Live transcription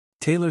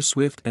Taylor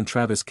Swift and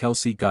Travis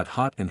Kelce got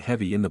hot and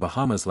heavy in the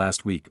Bahamas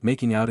last week,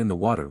 making out in the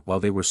water while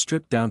they were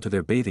stripped down to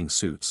their bathing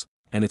suits,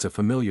 and it's a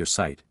familiar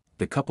sight.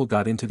 The couple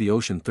got into the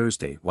ocean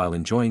Thursday while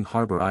enjoying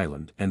Harbor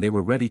Island, and they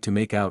were ready to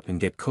make out and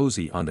get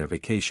cozy on their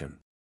vacation.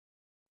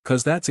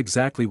 'Cause that's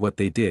exactly what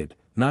they did,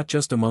 not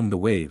just among the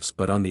waves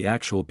but on the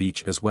actual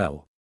beach as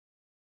well.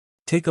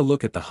 Take a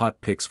look at the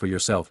hot pics for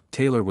yourself.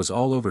 Taylor was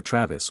all over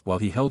Travis while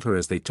he held her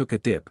as they took a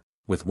dip,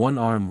 with one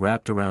arm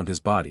wrapped around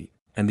his body,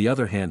 and the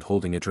other hand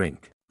holding a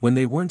drink. When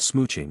they weren't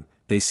smooching,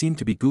 they seemed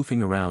to be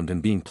goofing around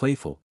and being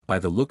playful. By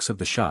the looks of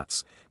the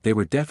shots, they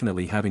were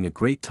definitely having a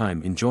great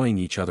time enjoying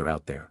each other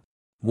out there.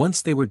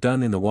 Once they were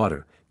done in the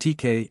water,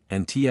 TK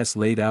and TS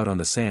laid out on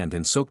the sand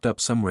and soaked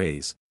up some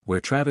rays, where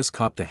Travis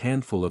copped a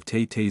handful of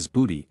Tay-Tay's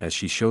booty as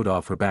she showed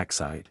off her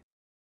backside.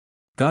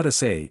 Gotta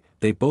say,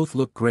 they both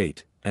look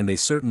great, and they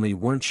certainly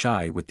weren't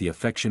shy with the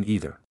affection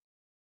either.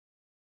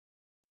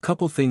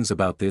 Couple things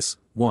about this.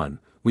 1.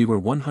 We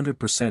were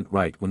 100%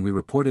 right when we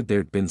reported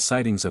there'd been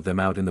sightings of them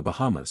out in the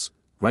Bahamas,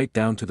 right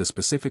down to the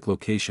specific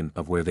location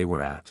of where they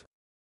were at.